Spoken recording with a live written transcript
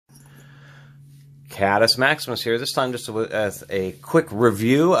Caddis Maximus here, this time just with a quick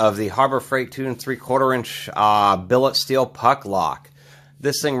review of the Harbor Freight 2 3/4 inch billet steel puck lock.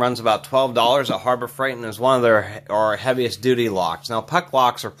 This thing runs about $12 at Harbor Freight and is one of their heaviest duty locks. Now, puck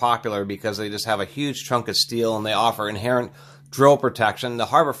locks are popular because they just have a huge chunk of steel and they offer inherent drill protection. The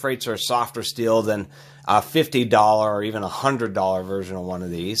Harbor Freights are softer steel than a $50 or even $100 version of one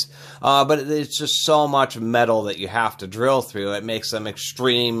of these. But it's just so much metal that you have to drill through. It makes them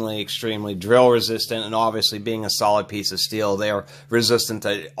extremely, extremely drill resistant, and obviously being a solid piece of steel, they are resistant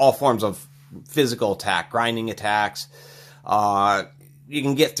to all forms of physical attack, grinding attacks. You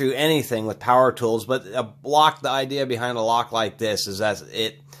can get through anything with power tools, but the idea behind a lock like this is that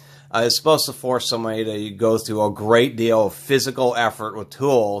it is supposed to force somebody to go through a great deal of physical effort with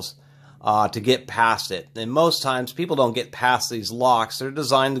tools to get past it. And most times people don't get past these locks. They're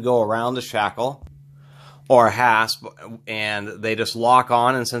designed to go around a shackle or a hasp, and they just lock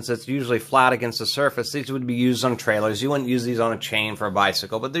on, and since it's usually flat against the surface, these would be used on trailers. You wouldn't use these on a chain for a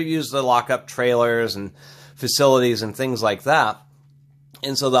bicycle, but they're used to lock up trailers and facilities and things like that.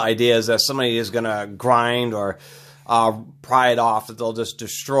 And so the idea is that somebody is going to grind or pry it off, that they'll just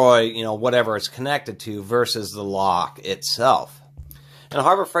destroy, whatever it's connected to versus the lock itself. And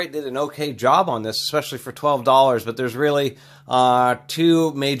Harbor Freight did an okay job on this, especially for $12, but there's really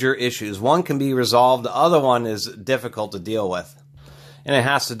two major issues. One can be resolved, the other one is difficult to deal with. And it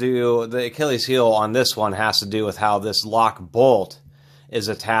has to do, the Achilles heel on this one has to do with how this lock bolt is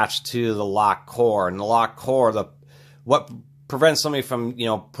attached to the lock core. And the lock core, what prevents somebody from,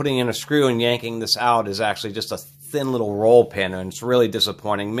 putting in a screw and yanking this out is actually just a thin little roll pin, and it's really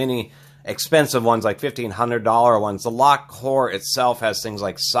disappointing. Many expensive ones, like $1,500 ones, the lock core itself has things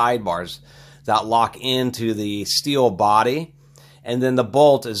like sidebars that lock into the steel body, and then the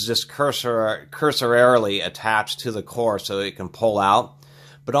bolt is just cursorily attached to the core so it can pull out.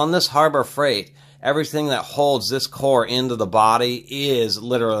 But on this Harbor Freight, everything that holds this core into the body is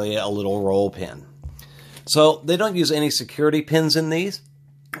literally a little roll pin. So they don't use any security pins in these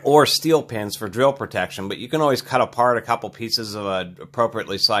or steel pins for drill protection, but you can always cut apart a couple pieces of an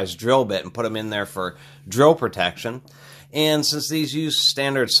appropriately sized drill bit and put them in there for drill protection. And since these use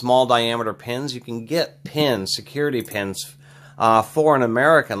standard small diameter pins, you can get pins, security pins, for an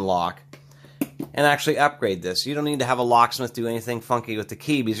American lock and actually upgrade this. You don't need to have a locksmith do anything funky with the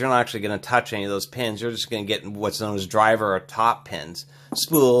key, because you're not actually going to touch any of those pins. You're just going to get what's known as driver or top pins,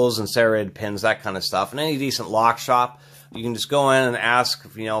 spools and serrated pins, that kind of stuff. In any decent lock shop, you can just go in and ask,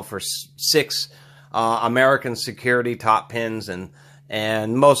 for 6 American security top pins,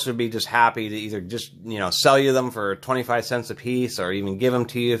 and most would be just happy to either just, sell you them for 25 cents a piece or even give them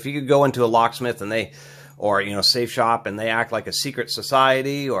to you. If you could go into a locksmith and safe shop, and they act like a secret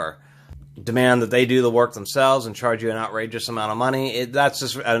society or demand that they do the work themselves and charge you an outrageous amount of money, that's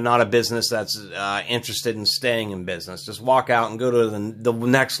just not a business that's interested in staying in business. Just walk out and go to the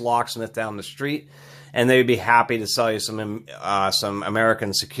next locksmith down the street, and they'd be happy to sell you some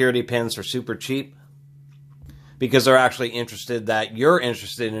American security pins for super cheap, because they're actually interested that you're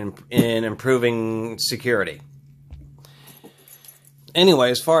interested in improving security.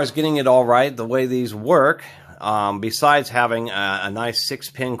 Anyway, as far as getting it all right, the way these work, besides having a nice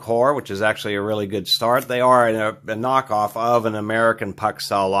 6-pin core, which is actually a really good start, they are a knockoff of an American puck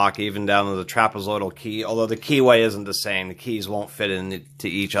style lock, even down to the trapezoidal key, although the keyway isn't the same. The keys won't fit into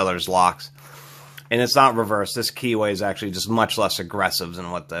each other's locks. And it's not reversed. This keyway is actually just much less aggressive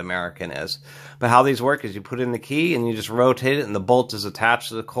than what the American is. But how these work is you put in the key and you just rotate it, and the bolt is attached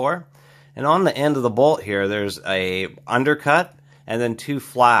to the core. And on the end of the bolt here, there's a undercut and then 2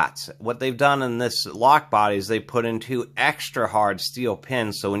 flats. What they've done in this lock body is they put in 2 extra hard steel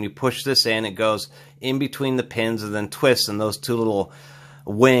pins, so when you push this in, it goes in between the pins and then twists, and those 2 little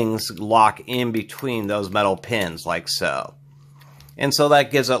wings lock in between those metal pins, like so. And so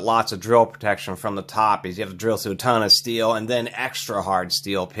that gives it lots of drill protection from the top, because you have to drill through a ton of steel and then extra hard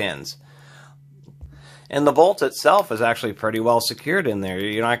steel pins. And the bolt itself is actually pretty well secured in there.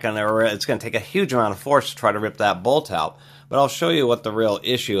 You're not going to, it's going to take a huge amount of force to try to rip that bolt out. But I'll show you what the real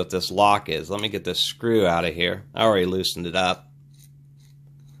issue with this lock is. Let me get this screw out of here. I already loosened it up.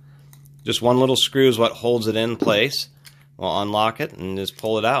 Just one little screw is what holds it in place. We'll unlock it and just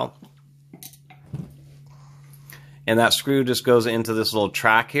pull it out. And that screw just goes into this little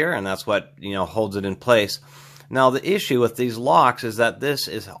track here, and that's what, holds it in place. Now, the issue with these locks is that this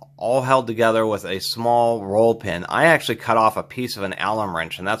is all held together with a small roll pin. I actually cut off a piece of an Allen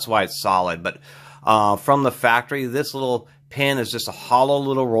wrench, and that's why it's solid. But from the factory, this little pin is just a hollow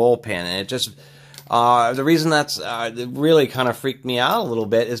little roll pin, and it just the reason that's really kind of freaked me out a little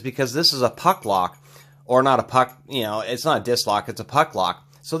bit is because this is a puck lock, or not a puck, it's not a disc lock, it's a puck lock.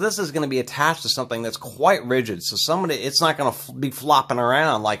 So this is going to be attached to something that's quite rigid. So it's not going to be flopping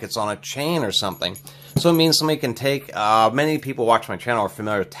around like it's on a chain or something. So it means somebody can take, many people watch my channel are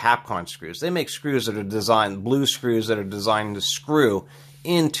familiar with Tapcon screws. They make screws that are designed, blue screws that are designed to screw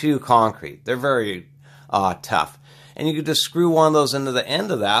into concrete. They're very tough. And you could just screw one of those into the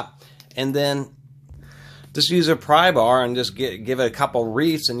end of that, and then just use a pry bar and just give it a couple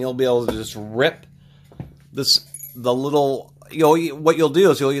reefs, and you'll be able to just rip the little, what you'll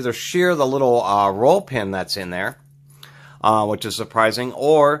do is you'll either shear the little roll pin that's in there, which is surprising,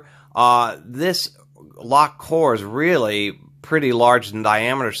 or this lock core is really pretty large in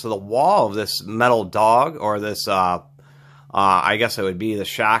diameter, so the wall of this metal dog, or this, I guess it would be the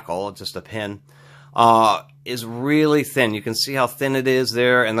shackle, just a pin, is really thin. You can see how thin it is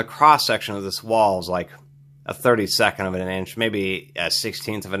there, and the cross section of this wall is like a 32nd of an inch, maybe a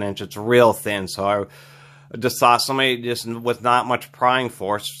 16th of an inch. It's real thin, so I just thought somebody just with not much prying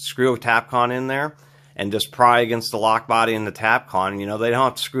force, screw a Tapcon in there and just pry against the lock body and the Tapcon. You know, they don't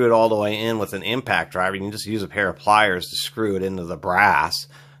have to screw it all the way in with an impact driver. You can just use a pair of pliers to screw it into the brass.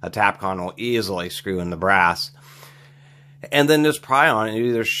 A Tapcon will easily screw in the brass. And then just pry on it. You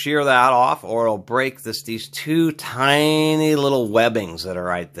either shear that off, or it'll break these two tiny little webbings that are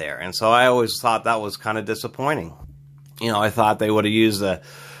right there. And so I always thought that was kind of disappointing. You know, I thought they would have used a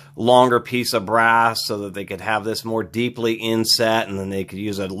longer piece of brass so that they could have this more deeply inset, and then they could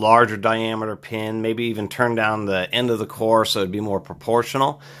use a larger diameter pin, maybe even turn down the end of the core so it'd be more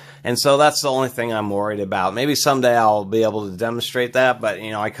proportional. And so that's the only thing I'm worried about. Maybe someday I'll be able to demonstrate that, but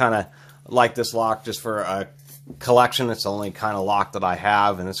you know, I kind of like this lock just for a collection. It's the only kind of lock that I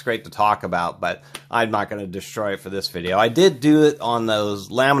have, and it's great to talk about, but I'm not going to destroy it for this video. I did do it on those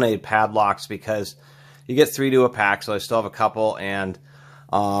laminated padlocks because you get 3 to a pack, so I still have a couple, and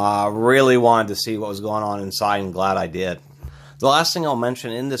really wanted to see what was going on inside, and glad I did. The last thing I'll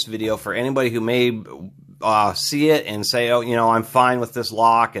mention in this video, for anybody who may see it and say, oh, you know, I'm fine with this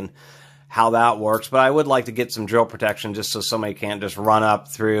lock and how that works, but I would like to get some drill protection just so somebody can't just run up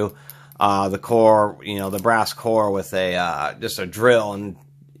through the core, you know, the brass core with a just a drill and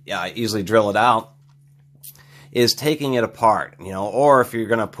easily drill it out, is taking it apart, you know, or if you're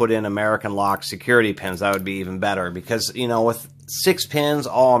going to put in American lock security pins, that would be even better, because, you know, with 6 pins,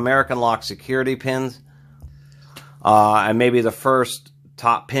 all American lock security pins, and maybe the first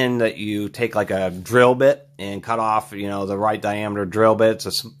top pin that you take like a drill bit and cut off, you know, the right diameter drill bit.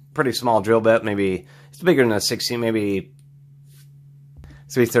 It's a pretty small drill bit, maybe it's bigger than a 16, maybe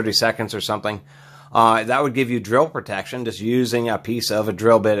 3/32 or something. That would give you drill protection. Just using a piece of a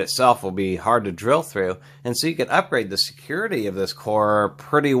drill bit itself will be hard to drill through, and so you can upgrade the security of this core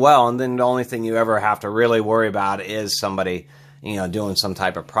pretty well, and then the only thing you ever have to really worry about is somebody, you know, doing some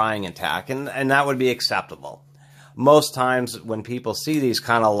type of prying attack, and that would be acceptable. Most times when people see these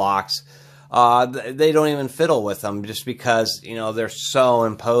kind of locks, they don't even fiddle with them, just because, you know, they're so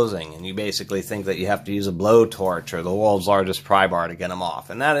imposing, and you basically think that you have to use a blowtorch or the world's largest pry bar to get them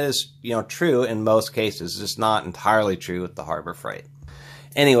off. And that is, you know, true in most cases, just not entirely true with the Harbor Freight.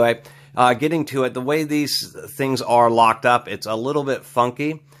 Anyway, getting to it, the way these things are locked up, it's a little bit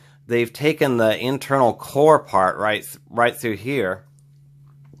funky. They've taken the internal core part right through here,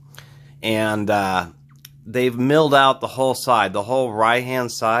 and they've milled out the whole side, the whole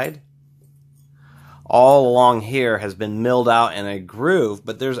right-hand side. All along here has been milled out in a groove,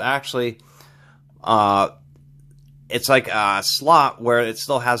 but there's actually, it's like a slot where it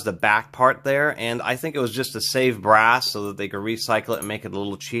still has the back part there, and I think it was just to save brass so that they could recycle it and make it a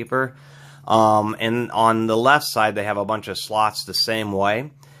little cheaper. And on the left side, they have a bunch of slots the same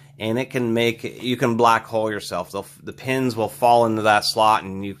way, and it can make, you can black hole yourself. The pins will fall into that slot,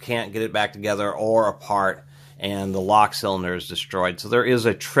 and you can't get it back together or apart, and the lock cylinder is destroyed. So there is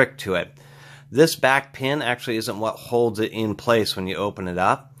a trick to it. This back pin actually isn't what holds it in place when you open it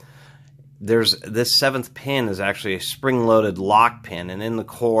up. This 7th pin is actually a spring-loaded lock pin, and in the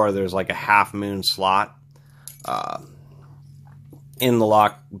core there's like a half-moon slot. In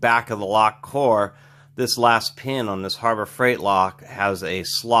the back of the lock core, this last pin on this Harbor Freight lock has a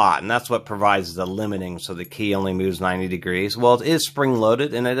slot, and that's what provides the limiting, so the key only moves 90 degrees. Well, it is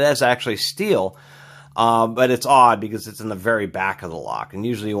spring-loaded, and it is actually steel. But it's odd because it's in the very back of the lock, and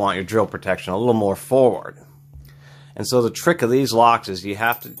usually you want your drill protection a little more forward. And so the trick of these locks is you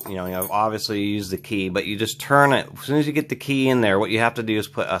have to, you know, obviously you use the key, but you just turn it. As soon as you get the key in there, what you have to do is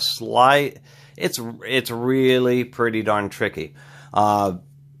put a slight, it's really pretty darn tricky. You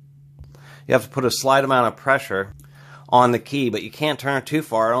have to put a slight amount of pressure on the key, but you can't turn it too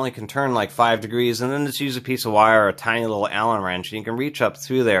far. It only can turn like 5 degrees, and then just use a piece of wire or a tiny little Allen wrench, and you can reach up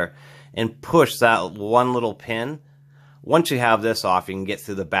through there and push that one little pin Once you have this off, you can get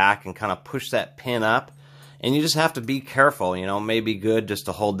through the back and kind of push that pin up. And you just have to be careful. You know, it may be good just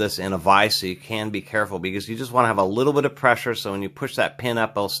to hold this in a vise so you can be careful, because you just want to have a little bit of pressure so when you push that pin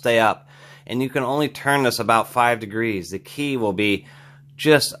up, it'll stay up. And you can only turn this about 5 degrees. The key will be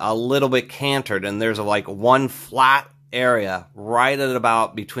just a little bit cantered, and there's like one flat area right at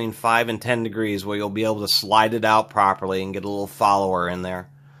about between 5 and 10 degrees where you'll be able to slide it out properly and get a little follower in there.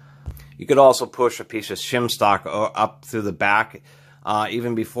 You could also push a piece of shim stock up through the back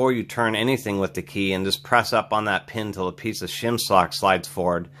even before you turn anything with the key, and just press up on that pin till a piece of shim stock slides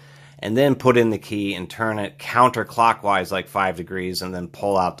forward, and then put in the key and turn it counterclockwise like 5 degrees, and then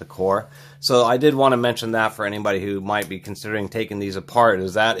pull out the core. So I did want to mention that for anybody who might be considering taking these apart,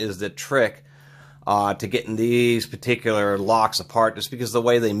 is that is the trick to getting these particular locks apart, just because the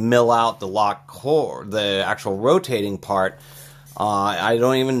way they mill out the lock core, the actual rotating part, I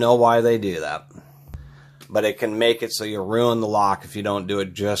don't even know why they do that. But it can make it so you ruin the lock if you don't do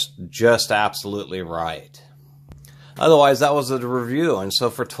it just absolutely right. Otherwise, that was the review. And so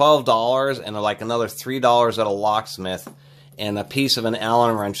for $12 and like another $3 at a locksmith and a piece of an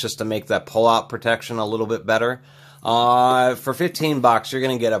Allen wrench just to make that pull-out protection a little bit better, for 15 bucks, you're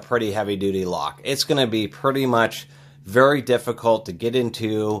going to get a pretty heavy-duty lock. It's going to be pretty much very difficult to get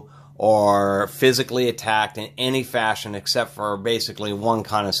into or physically attacked in any fashion except for basically one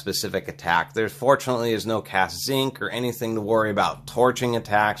kind of specific attack. There fortunately is no cast zinc or anything to worry about torching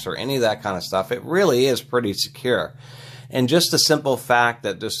attacks or any of that kind of stuff. It really is pretty secure. And just the simple fact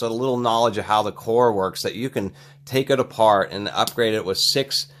that just a little knowledge of how the core works, that you can take it apart and upgrade it with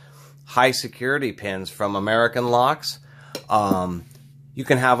 6 high security pins from American Locks. You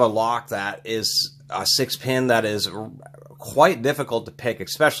can have a lock that is a 6-pin that is quite difficult to pick,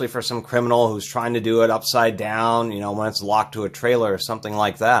 especially for some criminal who's trying to do it upside down, you know, when it's locked to a trailer or something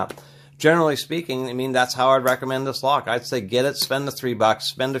like that. Generally speaking, I mean, that's how I'd recommend this lock. I'd say get it, spend the $3,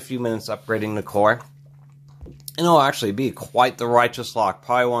 spend a few minutes upgrading the core, and it'll actually be quite the righteous lock.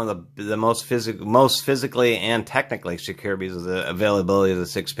 Probably one of the most physically and technically secure because of the availability of the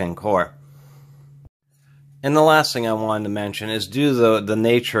 6-pin core. And the last thing I wanted to mention is, due to the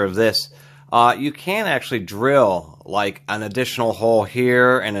nature of this, you can actually drill like an additional hole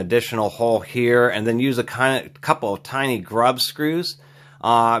here, an additional hole here, and then use a couple of tiny grub screws,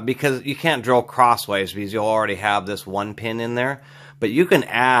 because you can't drill crossways because you'll already have this 1 pin in there. But you can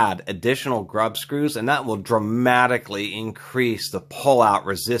add additional grub screws, and that will dramatically increase the pull-out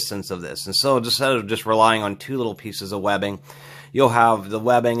resistance of this. And so instead of just relying on 2 little pieces of webbing, you'll have the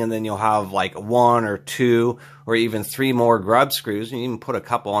webbing, and then you'll have like 1 or 2 or even 3 more grub screws, and you can put a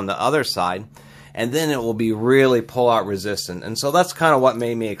couple on the other side, and then it will be really pull-out resistant. And so that's kind of what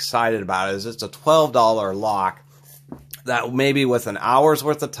made me excited about it, is it's a $12 lock that maybe with an hour's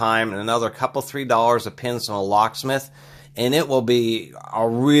worth of time and another couple $3 of pins from a locksmith, and it will be a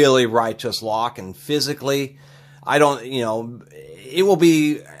really righteous lock. And physically, it will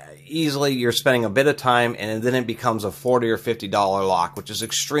be easily, you're spending a bit of time, and then it becomes a $40 or $50 lock, which is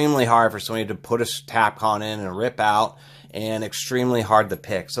extremely hard for somebody to put a Tapcon in and rip out, and extremely hard to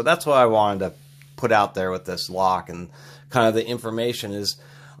pick. So that's what I wanted to put out there with this lock. And kind of the information is,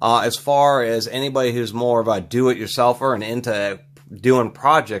 as far as anybody who's more of a do-it-yourselfer and into doing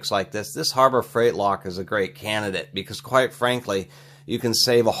projects like this Harbor Freight lock is a great candidate, because quite frankly, you can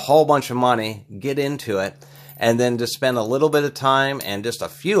save a whole bunch of money, get into it, and then just spend a little bit of time and just a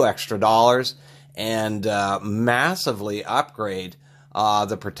few extra dollars and massively upgrade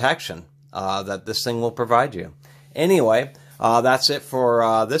the protection that this thing will provide you. Anyway, that's it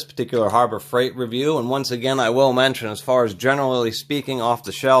for this particular Harbor Freight review. And once again, I will mention, as far as generally speaking off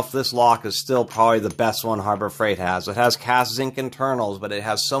the shelf, this lock is still probably the best one Harbor Freight has. It has cast zinc internals, but it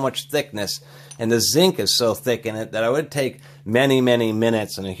has so much thickness, and the zinc is so thick in it that it would take many, many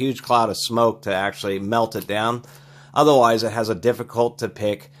minutes and a huge cloud of smoke to actually melt it down. Otherwise, it has a difficult to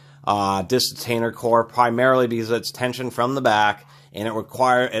pick disc detainer core, primarily because it's tension from the back, and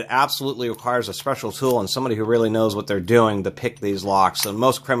it absolutely requires a special tool and somebody who really knows what they're doing to pick these locks. So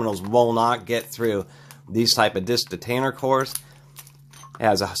most criminals will not get through these type of disc detainer cores. It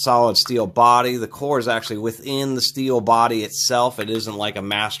has a solid steel body. The core is actually within the steel body itself. It isn't like a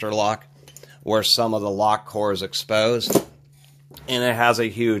master lock where some of the lock core is exposed. And it has a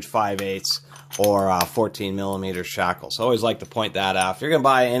huge 5/8 or 14 millimeter shackle. So I always like to point that out. If you're going to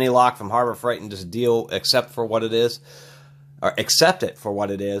buy any lock from Harbor Freight and just accept it for what it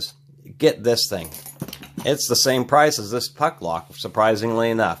is, get this thing. It's the same price as this puck lock,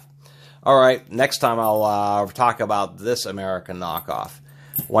 surprisingly enough. Alright, next time I'll talk about this American knockoff.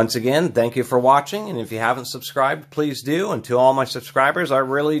 Once again, thank you for watching, and if you haven't subscribed, please do. And to all my subscribers, I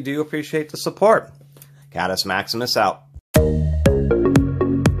really do appreciate the support. Catus Maximus out.